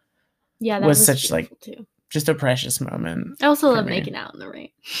on. Yeah, that was such, like, too. Just a precious moment. I also love making out in the rain.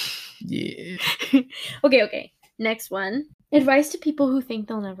 Yeah. Okay. Next one. Advice to people who think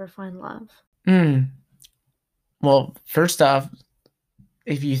they'll never find love. Well, first off,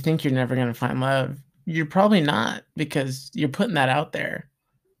 if you think you're never going to find love, you're probably not, because you're putting that out there.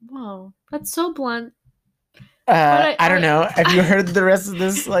 Whoa, that's so blunt. I don't know. Have you heard the rest of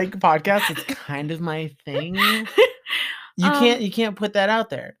this, like, podcast? It's kind of my thing. You can't put that out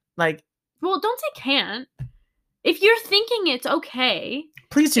there. Like, well, don't say can't. If you're thinking it's okay,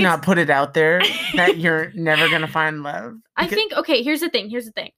 please do not put it out there that you're never gonna find love. I think, okay, here's the thing.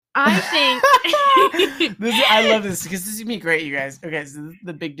 I think I love this, because this is gonna be great, you guys. Okay, so this is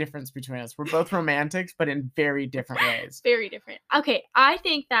the big difference between us. We're both romantics, but in very different ways. Very different. Okay, I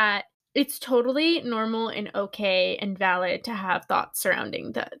think that it's totally normal and okay and valid to have thoughts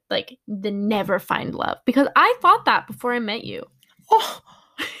surrounding the never find love, because I thought that before I met you. Oh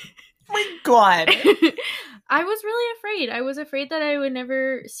my God. I was really afraid. I was afraid that I would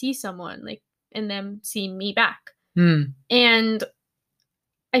never see someone, like, and them see me back. And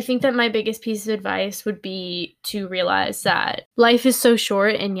I think that my biggest piece of advice would be to realize that life is so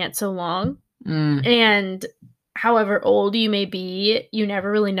short and yet so long. And however old you may be, you never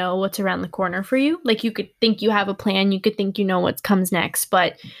really know what's around the corner for you. Like, you could think you have a plan, you could think you know what comes next,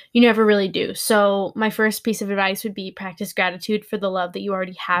 but you never really do. So my first piece of advice would be practice gratitude for the love that you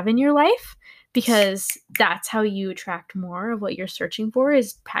already have in your life, because that's how you attract more of what you're searching for,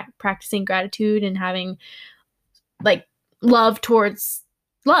 is practicing gratitude and having like love towards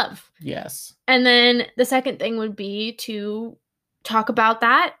love. Yes. And then the second thing would be to talk about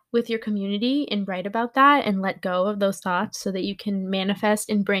that with your community and write about that and let go of those thoughts so that you can manifest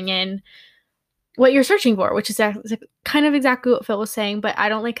and bring in what you're searching for, which is kind of exactly what Phil was saying. But I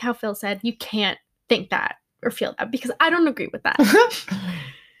don't like how Phil said you can't think that or feel that, because I don't agree with that.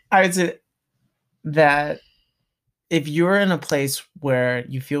 I would say that if you're in a place where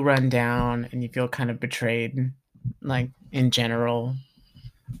you feel run down and you feel kind of betrayed, like in general,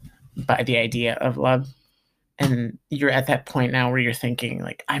 by the idea of love, and you're at that point now where you're thinking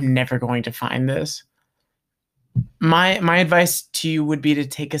like, I'm never going to find this, my advice to you would be to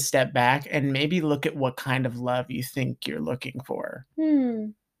take a step back and maybe look at what kind of love you think you're looking for.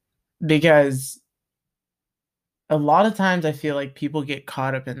 Because a lot of times I feel like people get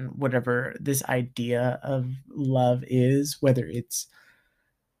caught up in whatever this idea of love is, whether it's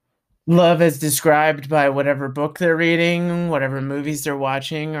love as described by whatever book they're reading, whatever movies they're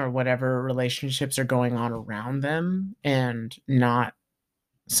watching, or whatever relationships are going on around them, and not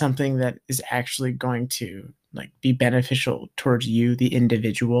something that is actually going to like be beneficial towards you, the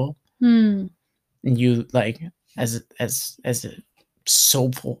individual, and you like as a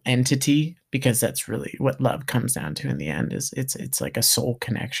soulful entity, because that's really what love comes down to in the end. Is it's like a soul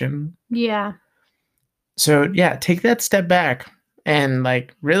connection. Yeah. So yeah, take that step back and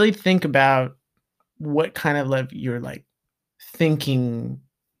like really think about what kind of love you're like thinking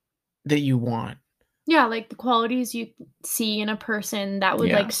that you want. Yeah, like the qualities you see in a person that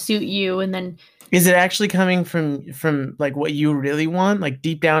would like suit you, and then is it actually coming from like what you really want, like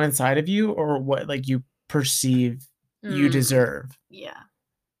deep down inside of you, or what like you perceive you deserve? Yeah.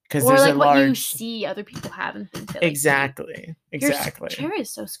 Because or there's like a what large... you see other people have and think that exactly. Your chair is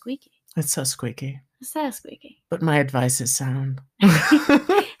so squeaky. It's so squeaky. It's so squeaky. But my advice is sound.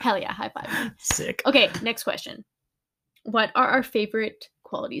 Hell yeah, high five. Sick. Okay, next question. What are our favorite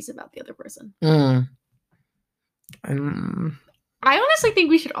qualities about the other person? I honestly think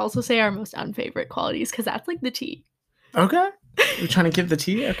we should also say our most unfavorite qualities, because that's like the tea. Okay. You're trying to give the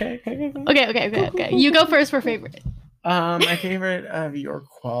tea? Okay. Okay. You go first for favorite. My favorite of your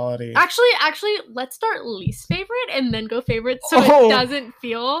quality. Actually, let's start least favorite and then go favorite, so it doesn't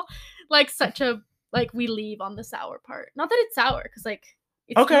feel like such a like we leave on the sour part. Not that it's sour, because like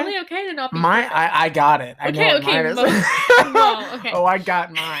it's totally okay to not be perfect. I got it. I know mine is. Whoa, okay. Oh, I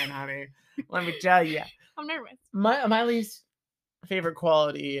got mine, honey. Let me tell you. I'm nervous. My least favorite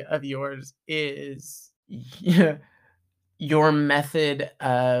quality of yours is your method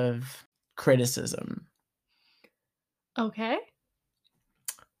of criticism. Okay.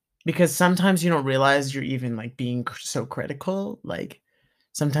 Because sometimes you don't realize you're even like being so critical. Like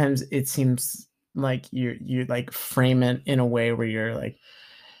sometimes it seems like you like frame it in a way where you're like,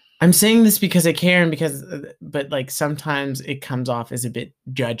 I'm saying this because I care, and because, but like sometimes it comes off as a bit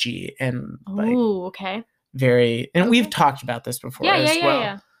judgy and like, okay, very, and we've talked about this before as well.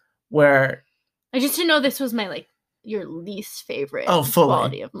 Yeah. Where I just didn't know this was my like your least favorite fully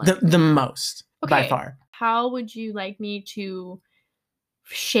quality of mine. The most by far. How would you like me to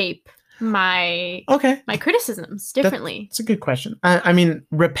shape my my criticisms differently? That's a good question. I mean,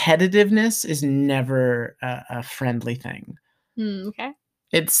 repetitiveness is never a friendly thing. Okay.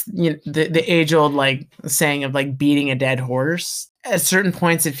 It's the age old like saying of like beating a dead horse. At certain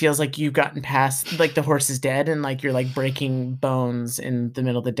points, it feels like you've gotten past like the horse is dead, and like you're like breaking bones in the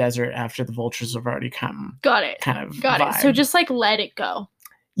middle of the desert after the vultures have already come. Got it. Kind of got vibe. It. So just like let it go.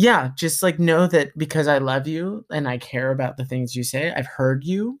 Yeah, just like know that because I love you and I care about the things you say, I've heard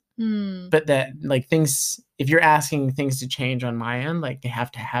you. But that like things, if you're asking things to change on my end, like they have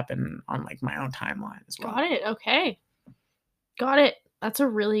to happen on like my own timeline as well. Got it. Okay. Got it. That's a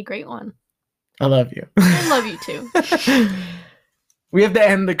really great one. I love you. I love you too. We have to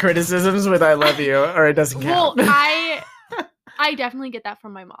end the criticisms with "I love you," or it doesn't count. Well, I definitely get that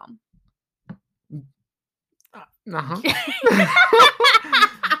from my mom.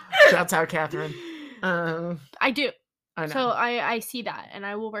 Shouts out, Catherine. I do. I know. So I see that, and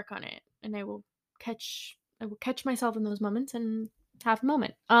I will work on it, and I will catch myself in those moments and have a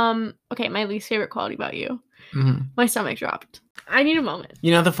moment. Okay, my least favorite quality about you. My stomach dropped. I need a moment.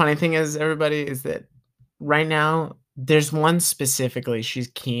 You know, the funny thing is, everybody, is that right now there's one specifically she's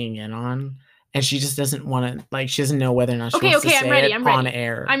keying in on, and she just doesn't want to, like, she doesn't know whether or not she wants to say it on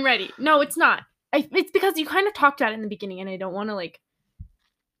air. I'm ready. No, it's not. It's because you kind of talked about it in the beginning, and I don't want to, like,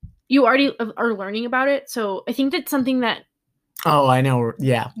 you already are learning about it, so I think that's something that I know.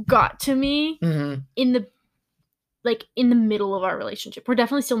 Yeah. Got to me in the like in the middle of our relationship. We're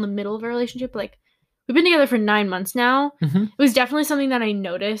definitely still in the middle of our relationship. Like we've been together for 9 months now. Mm-hmm. It was definitely something that I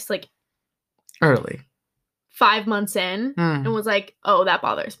noticed like Early. 5 months in and was like, oh, that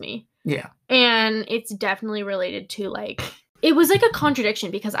bothers me. Yeah. And it's definitely related to like, it was like a contradiction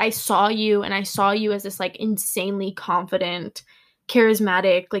because I saw you as this like insanely confident,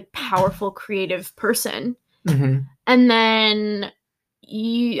 charismatic, like powerful, creative person. Mm-hmm. And then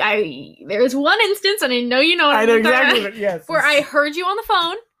there's one instance, and I know you know what I know exactly. Yes. Where I heard you on the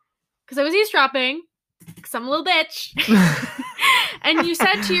phone because I was eavesdropping because I'm a little bitch. And you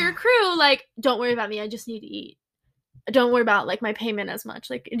said to your crew, like, don't worry about me. I just need to eat. Don't worry about like my payment as much.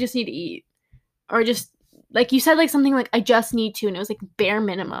 Like, I just need to eat. Or just like you said, like something like, I just need to. And it was like bare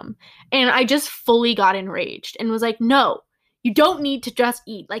minimum. And I just fully got enraged and was like, no, you don't need to just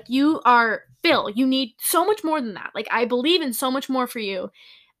eat. Like, you are Phil. You need so much more than that. Like, I believe in so much more for you.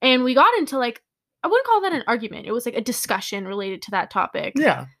 And we got into like, I wouldn't call that an argument. It was like a discussion related to that topic.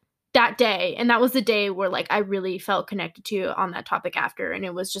 Yeah. That day. And that was the day where like I really felt connected to you on that topic after. And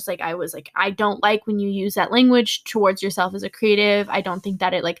it was just like, I was like, I don't like when you use that language towards yourself as a creative. I don't think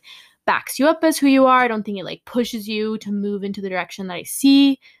that it like backs you up as who you are. I don't think it like pushes you to move into the direction that I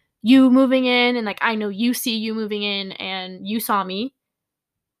see you moving in. And like, I know you see you moving in, and you saw me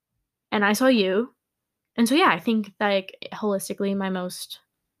and I saw you. And so, yeah, I think like holistically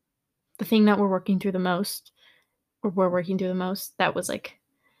the thing that we're working through the most, that was like,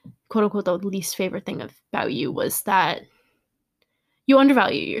 quote unquote, the least favorite thing about you was that you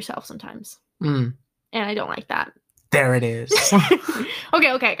undervalue yourself sometimes. And I don't like that. There it is.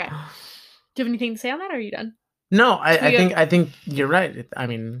 Okay. Do you have anything to say on that, or are you done? No, I think you're right. I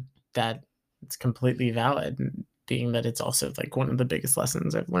mean, that it's completely valid, being that it's also like one of the biggest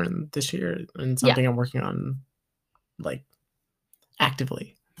lessons I've learned this year, and something I'm working on like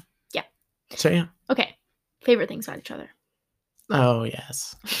actively. Yeah. So yeah. Okay. Favorite things about each other. Oh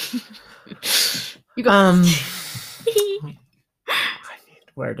yes. You go. I mean,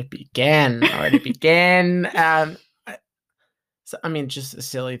 where to begin? So, I mean, just a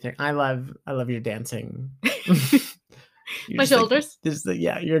silly thing. I love your dancing. My shoulders. Like,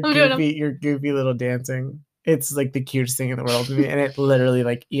 your goofy little dancing. It's like the cutest thing in the world to me, and it literally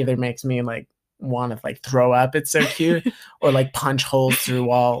like either makes me like want to like throw up. It's so cute, or like punch holes through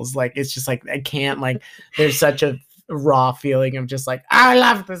walls. Like it's just like I can't like. There's such a raw feeling of just like I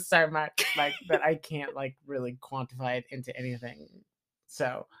love this so much, like that I can't like really quantify it into anything.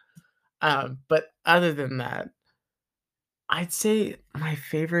 So, but other than that, I'd say my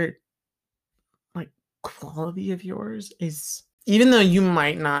favorite like quality of yours is, even though you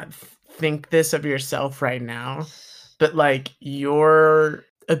might not think this of yourself right now, but like your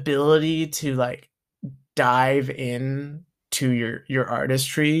ability to like dive in to your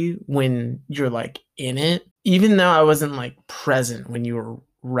artistry when you're like in it, even though I wasn't like present when you were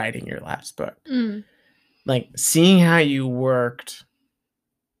writing your last book. Like seeing how you worked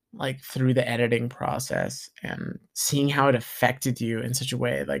like through the editing process and seeing how it affected you in such a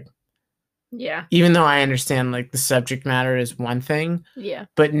way, like, yeah, even though I understand like the subject matter is one thing, yeah,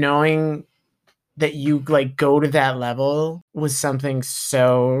 but knowing that you like go to that level was something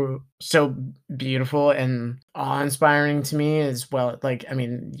so beautiful and awe-inspiring to me as well. Like, I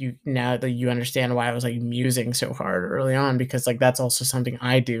mean, you now that you understand why I was like musing so hard early on, because like that's also something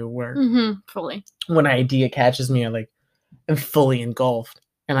I do where fully when an idea catches me, I like am fully engulfed,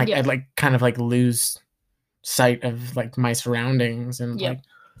 and like I'd like kind of like lose sight of like my surroundings and like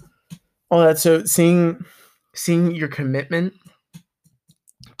all that. So seeing your commitment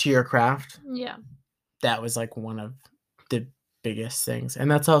to your craft, that was like one of the biggest things. And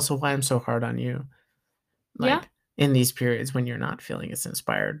that's also why I'm so hard on you, like in these periods when you're not feeling as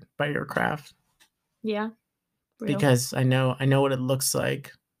inspired by your craft. Real. Because I know what it looks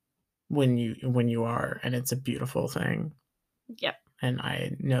like when you are, and it's a beautiful thing. And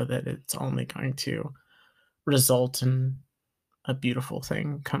I know that it's only going to result in a beautiful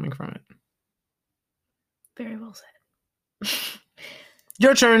thing coming from it. Very well said.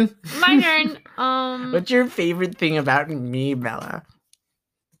 Your turn. My turn. What's your favorite thing about me, Bella?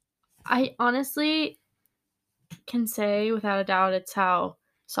 I honestly can say without a doubt it's how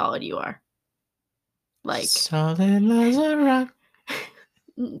solid you are. Like solid as a rock.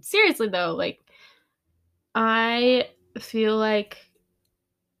 Seriously though, like I feel like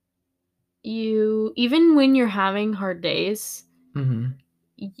you, even when you're having hard days,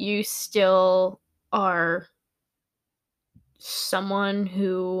 you still are someone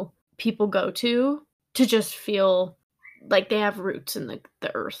who people go to just feel like they have roots in the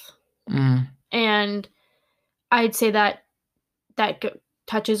earth. And I'd say that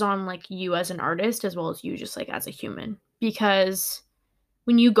touches on like you as an artist as well as you just like as a human, because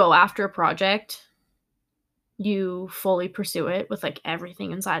when you go after a project, you fully pursue it with like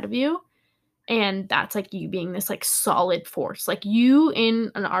everything inside of you, and that's like you being this like solid force. Like you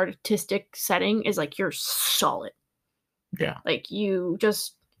in an artistic setting is like you're solid. Yeah. Like you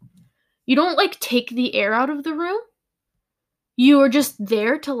don't like take the air out of the room. You are just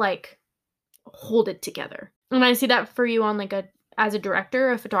there to like hold it together. And I see that for you on like as a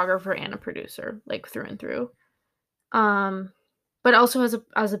director, a photographer, and a producer, like through and through. But also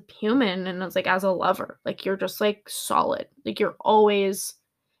as a human and as a lover, like you're just like solid. Like you're always,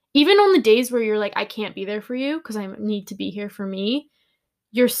 even on the days where you're like, I can't be there for you because I need to be here for me,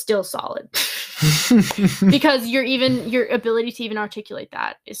 you're still solid. Because your ability to even articulate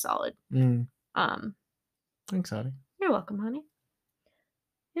that is solid. Thanks, honey. You're welcome, honey.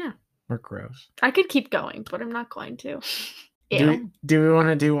 Yeah. We're gross. I could keep going, but I'm not going to. Do we want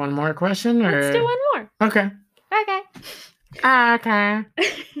to do one more question? Or? Let's do one more. Okay. Okay. Okay.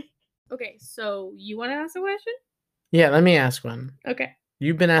 Okay, so you want to ask a question? Yeah, let me ask one. Okay.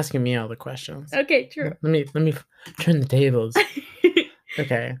 You've been asking me all the questions. Okay, true. Let me turn the tables.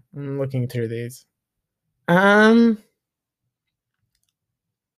 Okay, I'm looking through these. Okay.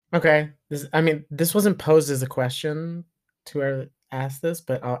 This wasn't posed as a question to whoever asked this,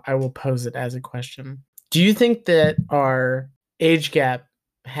 but I will pose it as a question. Do you think that our age gap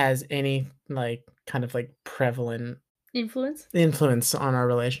has any like kind of like prevalent influence on our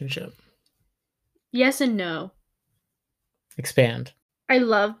relationship? Yes and no. Expand. I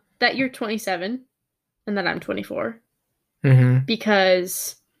love that you're 27 and that I'm 24. Mm-hmm.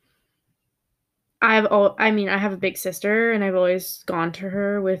 Because I have a big sister, and I've always gone to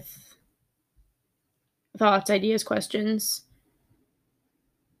her with thoughts, ideas, questions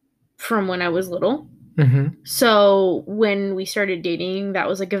from when I was little. Mm-hmm. So when we started dating, that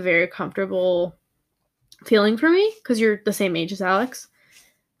was like a very comfortable feeling for me, because you're the same age as Alex,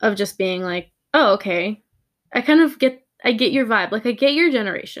 of just being like, oh, okay. I get your vibe. Like I get your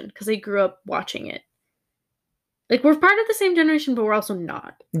generation because I grew up watching it. Like we're part of the same generation, but we're also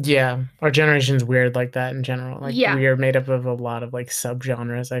not. Yeah, our generation's weird like that in general. Like yeah. We are made up of a lot of like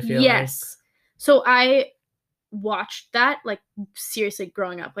subgenres, I feel yes. So I watched that like seriously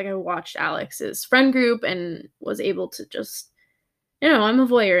growing up. Like I watched Alex's friend group and was able to just, I'm a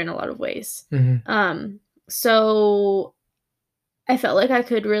voyeur in a lot of ways. Mm-hmm. So I felt like I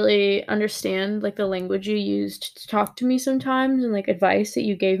could really understand like the language you used to talk to me sometimes and like advice that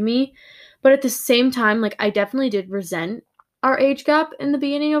you gave me. But at the same time, like I definitely did resent our age gap in the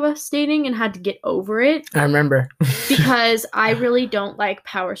beginning of us dating and had to get over it. I remember. Because I really don't like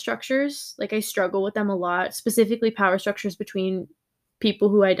power structures. Like I struggle with them a lot, specifically power structures between people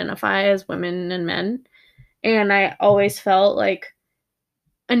who identify as women and men. And I always felt like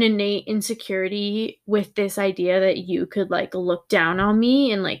an innate insecurity with this idea that you could like look down on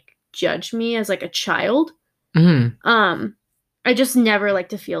me and like judge me as like a child. Mm-hmm. I just never like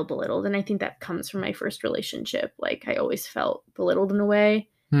to feel belittled, and I think that comes from my first relationship. Like I always felt belittled in a way.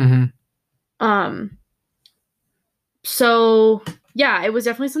 Mm-hmm. So yeah, it was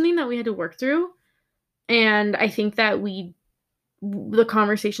definitely something that we had to work through, and I think that the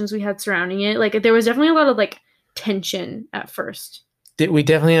conversations we had surrounding it, like there was definitely a lot of like tension at first. We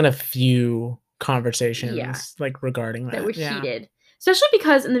definitely had a few conversations like regarding that were heated. Especially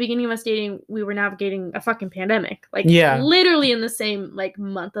because in the beginning of us dating, we were navigating a fucking pandemic. Like, literally in the same, like,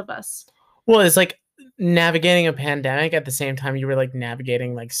 month of us. Well, it's like navigating a pandemic at the same time you were, like,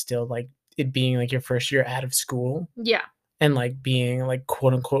 navigating, like, still, like, it being, like, your first year out of school. Yeah. And, like, being, like,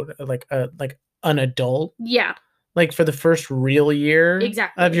 quote, unquote, like, an adult. Yeah. Like, for the first real year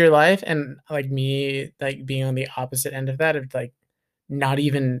exactly. of your life. And, like, me, like, being on the opposite end of that, of, like, not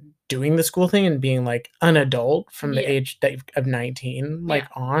even doing the school thing and being like an adult from the age of 19 like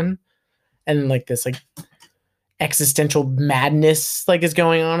on, and like this like existential madness like is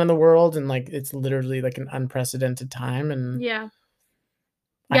going on in the world, and like it's literally like an unprecedented time. And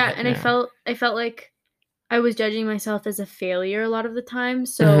I felt like I was judging myself as a failure a lot of the time.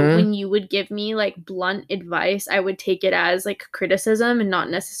 So when you would give me like blunt advice, I would take it as like criticism and not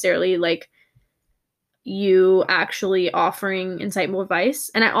necessarily like you actually offering insightful advice.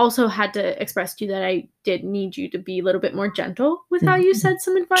 And I also had to express to you that I did need you to be a little bit more gentle with how you said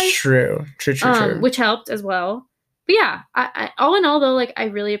some advice. True. Which helped as well. But yeah, I all in all though, like I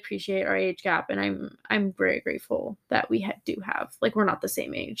really appreciate our age gap, and I'm very grateful that we do have, like, we're not the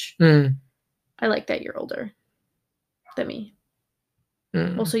same age. I like that you're older than me.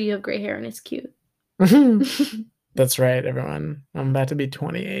 Also, you have gray hair and it's cute. That's right, everyone. I'm about to be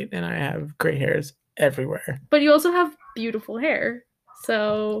 28 and I have gray hairs everywhere. But you also have beautiful hair.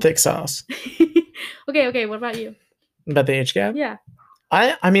 So Thick sauce. okay, what about you? About the age gap? Yeah.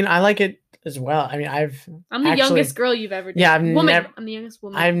 I mean, I like it as well. I mean, I'm the youngest girl you've ever dated. Yeah, I'm the youngest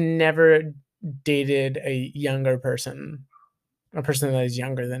woman. I've never dated a younger person, a person that is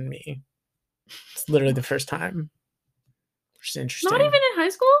younger than me. It's literally the first time. Which is interesting. Not even in high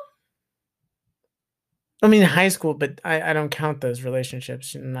school? I mean, high school, but I don't count those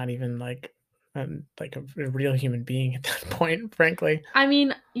relationships. Not even like a real human being at that point, frankly. I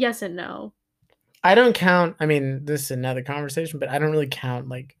mean, yes and no. I don't count. I mean, this is another conversation, but I don't really count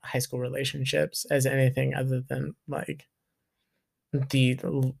like high school relationships as anything other than like the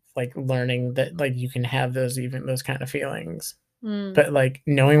like learning that like you can have those kind of feelings. But like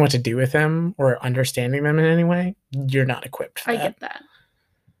knowing what to do with them or understanding them in any way, you're not equipped for that. I get that.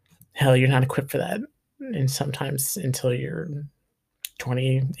 Hell, you're not equipped for that. And sometimes until you're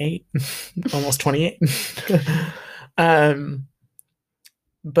 28, almost 28. But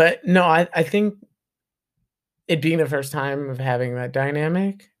no, I think it being the first time of having that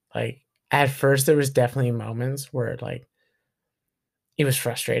dynamic, like at first there was definitely moments where like it was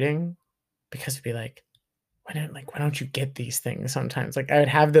frustrating because it'd be like, why don't you get these things sometimes? Like I would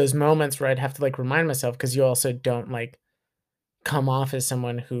have those moments where I'd have to like remind myself, because you also don't like come off as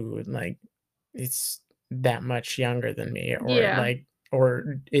someone who like is that much younger than me, or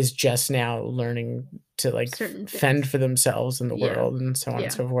or is just now learning to like fend for themselves in the world and so on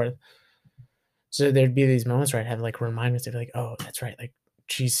and so forth. So there'd be these moments where I'd have to like remind myself like, oh, that's right, like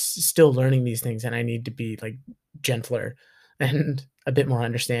she's still learning these things and I need to be like gentler and a bit more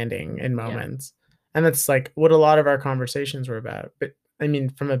understanding in moments. And that's like what a lot of our conversations were about. But I mean,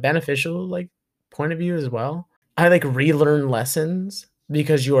 from a beneficial like point of view as well, I like relearn lessons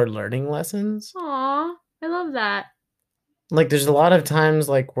because you are learning lessons. Aw, I love that. Like there's a lot of times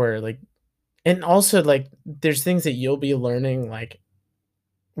like where like, and also like there's things that you'll be learning like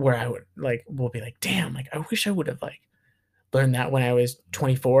where I would like will be like, damn, like I wish I would have like learned that when I was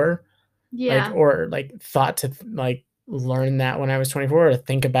 24. Yeah. Like, or like thought to like learn that when I was 24 or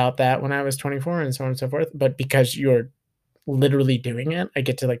think about that when I was 24 and so on and so forth. But because you're literally doing it, I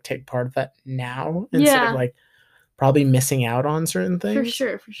get to like take part of that now instead of like probably missing out on certain things.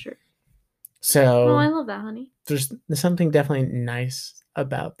 For sure. So oh, I love that, honey. There's something definitely nice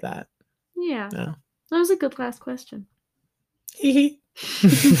about that. Yeah. That was a good last question. You're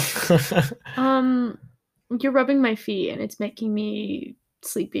rubbing my feet and it's making me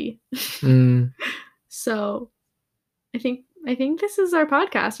sleepy. So I think this is our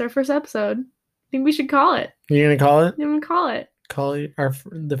podcast, our first episode. I think we should call it. You're gonna call it? I'm gonna call it. Call it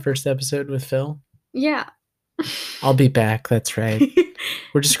the first episode with Phil? Yeah. I'll be back, that's right.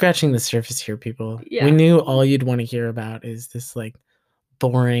 We're just scratching the surface here, people. Yeah. We knew all you'd want to hear about is this like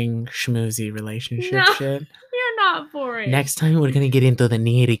boring schmoozy relationship shit. You're not boring. Next time we're gonna get into the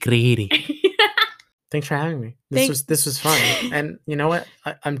nitty-gritty. Thanks for having me. This was fun. And you know what?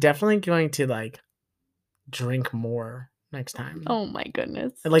 I'm definitely going to like drink more next time. Oh my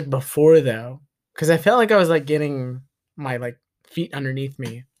goodness. And, like before though, because I felt like I was like getting my like feet underneath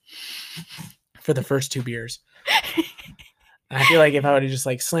me for the first 2 beers. And I feel like if I would have just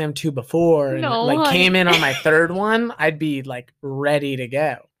like slammed 2 before and like came in on my 3rd one, I'd be like ready to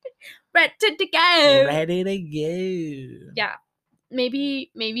go. Ready to go. Ready to go. Yeah. Maybe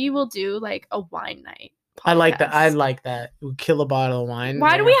we'll do like a wine night podcast. I like that. We'll kill a bottle of wine.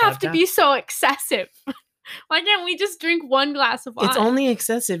 Why do we have to be so excessive? Why can't we just drink 1 glass of wine? It's only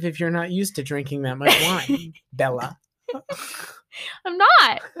excessive if you're not used to drinking that much wine, Bella. I'm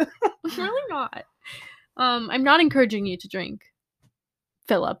not. I'm really not. I'm not encouraging you to drink.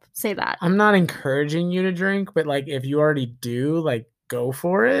 Philip, say that. I'm not encouraging you to drink, but like if you already do, like go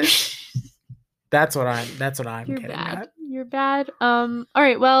for it. That's what I'm getting at. You're bad. All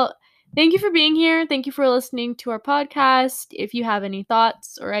right, well, thank you for being here. Thank you for listening to our podcast. If you have any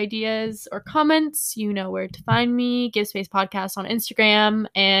thoughts or ideas or comments, you know where to find me. Give Space Podcast on Instagram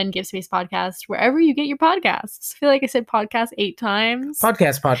and Give Space Podcast wherever you get your podcasts. I feel like I said podcast 8 times.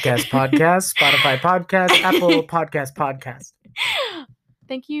 Podcast, Spotify podcast, Apple podcast.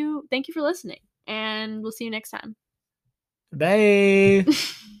 Thank you for listening, and we'll see you next time. Bye.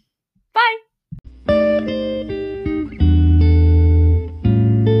 Bye.